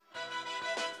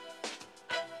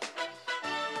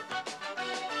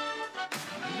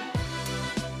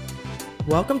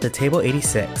Welcome to Table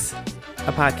 86,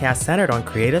 a podcast centered on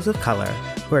creatives of color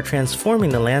who are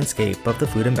transforming the landscape of the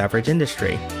food and beverage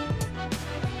industry.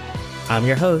 I'm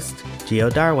your host,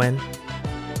 Gio Darwin.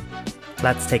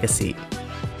 Let's take a seat.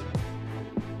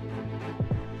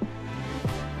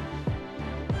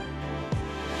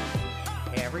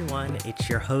 Hey everyone, it's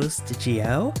your host,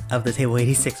 Gio of the Table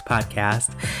 86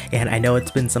 podcast, and I know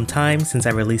it's been some time since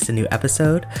I released a new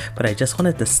episode, but I just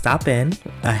wanted to stop in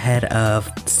ahead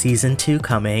of season 2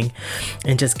 coming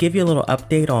and just give you a little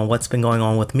update on what's been going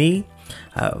on with me,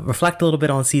 reflect a little bit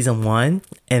on season 1,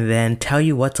 and then tell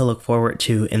you what to look forward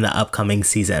to in the upcoming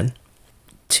season.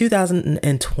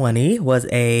 2020 was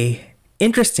a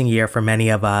interesting year for many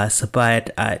of us,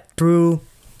 but through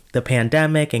the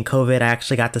pandemic and COVID, I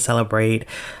actually got to celebrate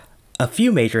a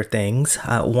few major things.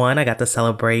 One, I got to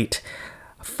celebrate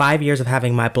 5 years of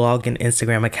having my blog and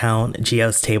Instagram account,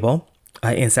 Gio's Table,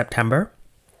 in September.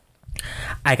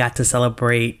 I got to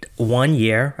celebrate 1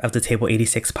 year of the Table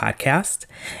 86 podcast.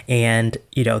 And,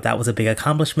 that was a big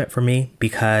accomplishment for me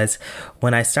because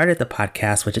when I started the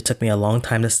podcast, which it took me a long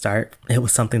time to start, it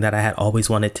was something that I had always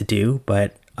wanted to do,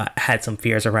 but I had some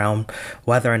fears around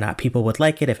whether or not people would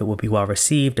like it, if it would be well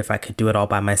received, if I could do it all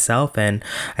by myself. And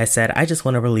I said, I just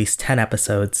want to release 10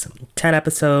 episodes. 10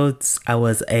 episodes. I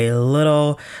was a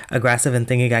little aggressive in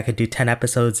thinking I could do 10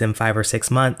 episodes in 5 or 6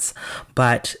 months,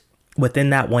 but within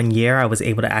that 1 year, I was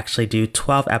able to actually do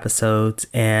 12 episodes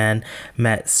and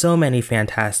met so many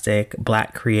fantastic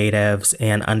Black creatives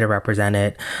and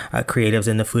underrepresented creatives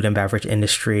in the food and beverage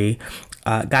industry.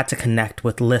 Got to connect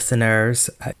with listeners.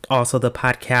 Also, the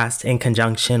podcast, in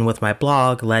conjunction with my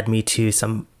blog, led me to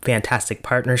some fantastic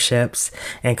partnerships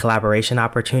and collaboration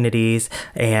opportunities.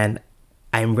 And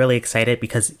I'm really excited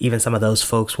because even some of those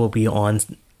folks will be on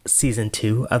season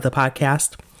 2 of the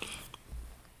podcast.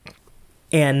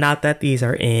 And not that these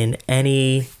are in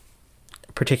any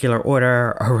particular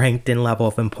order or ranked in level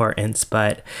of importance,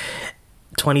 but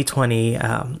 2020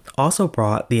 also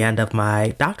brought the end of my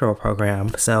doctoral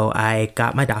program. So I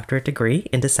got my doctorate degree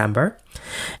in December.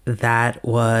 That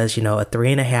was, a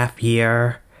 3.5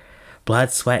 year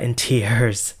blood, sweat, and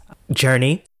tears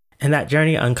journey. And that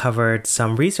journey uncovered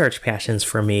some research passions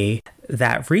for me.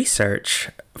 That research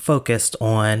focused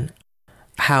on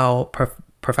how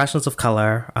professionals of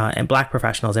color and Black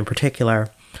professionals in particular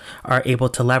are able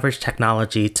to leverage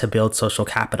technology to build social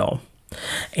capital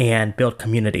and build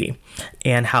community,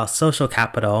 and how social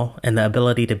capital and the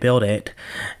ability to build it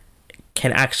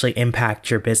can actually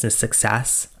impact your business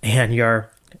success and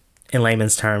your, in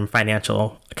layman's term,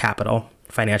 financial capital,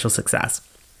 financial success.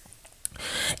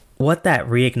 What that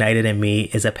reignited in me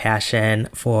is a passion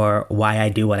for why I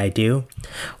do what I do,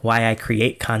 why I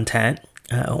create content,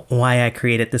 why I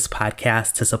created this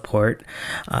podcast to support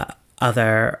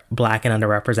other Black and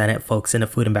underrepresented folks in the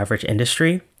food and beverage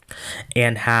industry,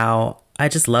 and how I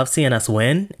just love seeing us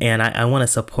win. And I want to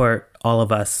support all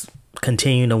of us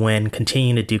continue to win,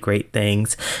 continue to do great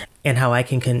things, and how I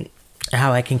can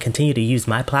continue to use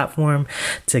my platform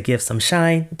to give some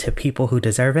shine to people who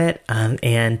deserve it,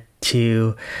 and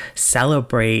to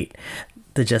celebrate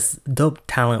the just dope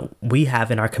talent we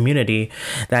have in our community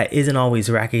that isn't always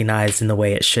recognized in the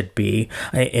way it should be,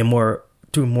 and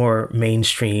through more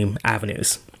mainstream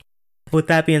avenues. With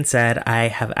that being said, I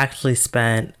have actually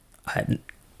spent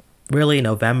really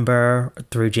November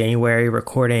through January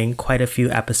recording quite a few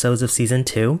episodes of season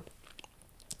 2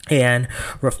 and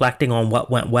reflecting on what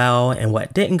went well and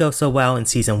what didn't go so well in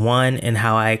season 1 and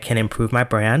how I can improve my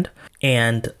brand.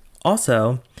 And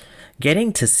also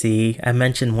getting to see, I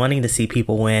mentioned wanting to see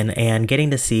people win, and getting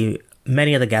to see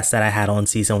many of the guests that I had on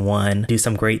season 1 do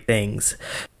some great things.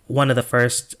 One of the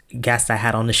first guests I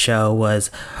had on the show was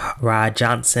Rod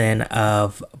Johnson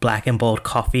of Black and Bold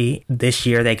Coffee. This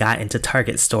year they got into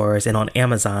Target stores and on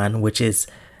Amazon, which is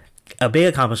a big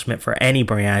accomplishment for any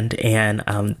brand. And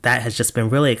that has just been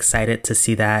really excited to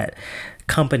see that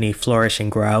company flourish and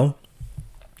grow.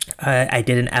 I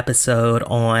did an episode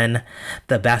on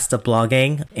the best of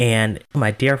blogging, and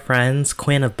my dear friends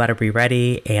Quinn of Butter Be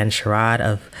Ready and Sherrod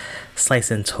of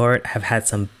Slice and Tort have had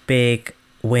some big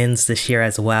wins this year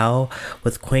as well,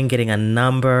 with Quinn getting a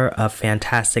number of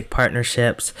fantastic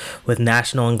partnerships with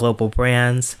national and global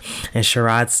brands, and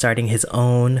Sherrod starting his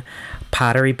own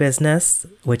pottery business,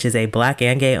 which is a Black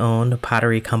and gay owned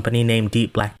pottery company named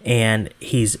Deep Black, and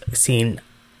he's seen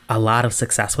a lot of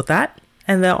success with that.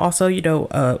 And then also,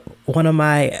 one of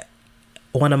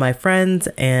my friends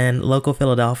and local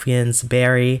Philadelphians,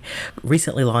 Barry,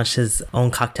 recently launched his own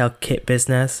cocktail kit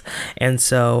business. And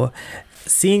so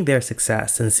seeing their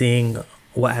success and seeing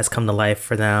what has come to life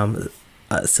for them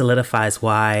solidifies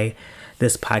why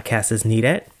this podcast is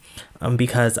needed.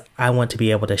 because I want to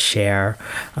be able to share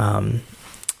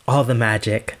all the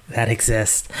magic that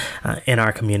exists in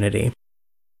our community.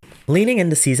 Leaning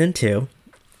into season 2,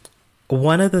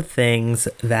 one of the things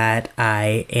that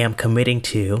I am committing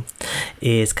to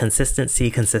is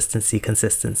consistency.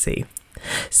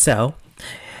 So,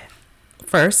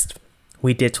 first,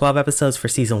 we did 12 episodes for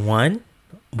season 1.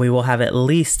 We will have at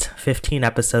least 15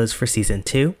 episodes for season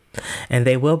 2, and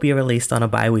they will be released on a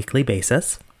bi-weekly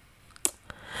basis.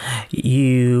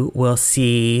 You will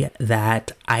see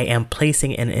that I am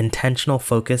placing an intentional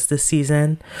focus this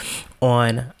season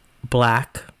on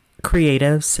Black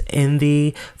creatives in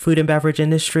the food and beverage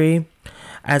industry,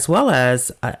 as well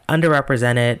as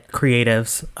underrepresented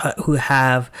creatives who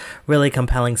have really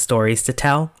compelling stories to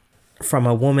tell. From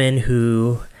a woman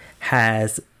who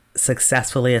has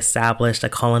successfully established a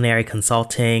culinary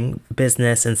consulting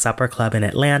business and supper club in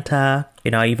Atlanta.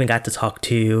 I even got to talk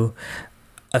to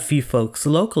a few folks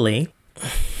locally,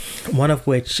 one of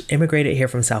which immigrated here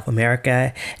from South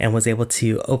America and was able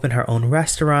to open her own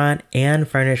restaurant and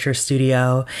furniture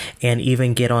studio and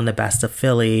even get on the Best of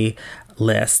Philly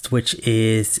list, which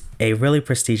is a really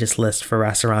prestigious list for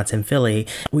restaurants in Philly.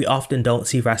 We often don't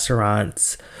see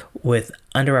restaurants with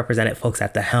underrepresented folks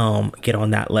at the helm get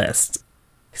on that list.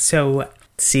 So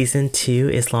season 2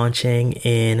 is launching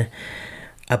in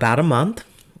about a month,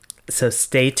 so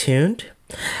stay tuned.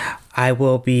 I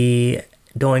will be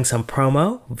doing some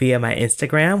promo via my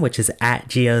Instagram, which is at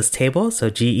Geo's Table, so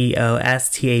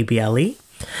GeoStable,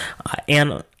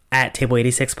 and at Table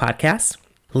 86 Podcast.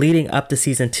 Leading up to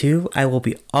season 2, I will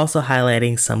be also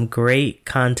highlighting some great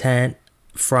content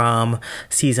from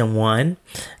season 1,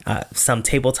 some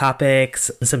table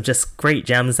topics, some just great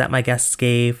gems that my guests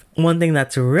gave. One thing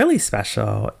that's really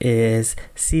special is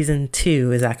season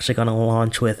 2 is actually going to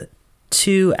launch with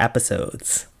 2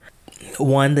 episodes.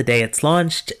 One the day it's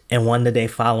launched and one the day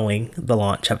following the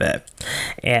launch of it.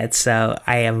 And so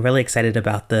I am really excited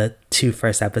about the 2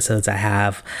 first episodes I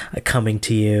have coming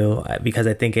to you because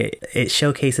I think it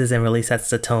showcases and really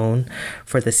sets the tone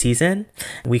for the season.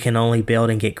 We can only build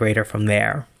and get greater from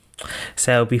there.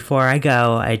 So before I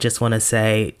go, I just want to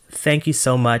say thank you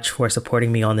so much for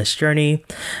supporting me on this journey.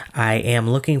 I am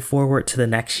looking forward to the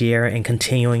next year and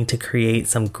continuing to create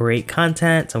some great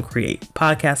content, some great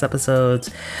podcast episodes,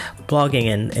 blogging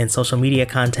and social media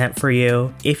content for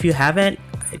you. If you haven't,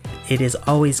 it is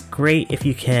always great if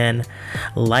you can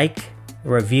like,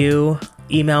 review,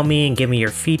 email me and give me your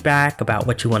feedback about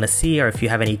what you want to see, or if you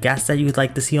have any guests that you'd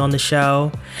like to see on the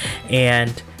show.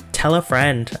 And tell a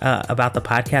friend about the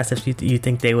podcast if you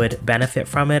think they would benefit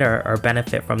from it or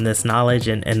benefit from this knowledge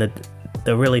and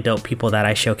the really dope people that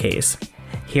I showcase.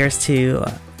 Here's to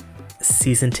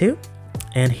season 2,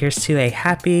 and here's to a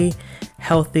happy,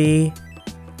 healthy,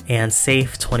 and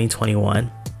safe 2021.